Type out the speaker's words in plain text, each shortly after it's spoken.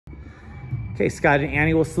Okay, Scott and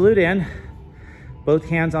Annie will salute in. Both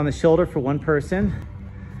hands on the shoulder for one person,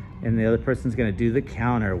 and the other person's gonna do the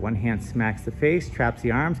counter. One hand smacks the face, traps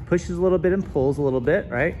the arms, pushes a little bit and pulls a little bit,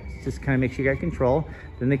 right? Just kind of make sure you got control.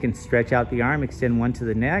 Then they can stretch out the arm, extend one to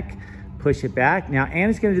the neck, push it back. Now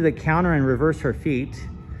Annie's gonna do the counter and reverse her feet.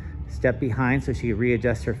 Step behind so she can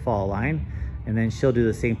readjust her fall line, and then she'll do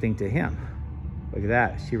the same thing to him. Look at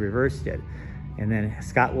that, she reversed it. And then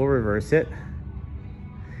Scott will reverse it.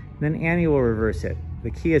 Then Annie will reverse it.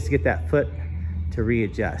 The key is to get that foot to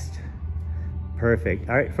readjust. Perfect.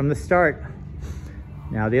 All right, from the start.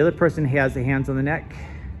 Now the other person has the hands on the neck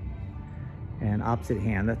and opposite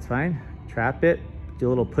hand, that's fine. Trap it, do a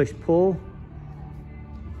little push-pull.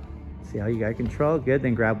 See how you got control, good.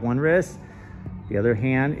 Then grab one wrist. The other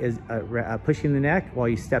hand is pushing the neck while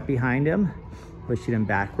you step behind him, pushing him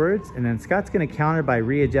backwards. And then Scott's gonna counter by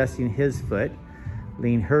readjusting his foot,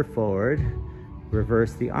 lean her forward,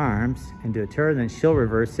 reverse the arms and do a turn, then she'll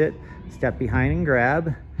reverse it, step behind and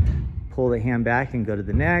grab, pull the hand back and go to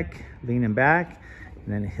the neck, lean him back,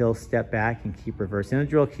 and then he'll step back and keep reversing. The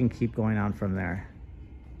drill can keep going on from there.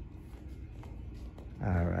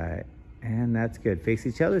 All right, and that's good. Face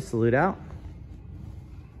each other, salute out.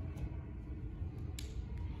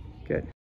 Good.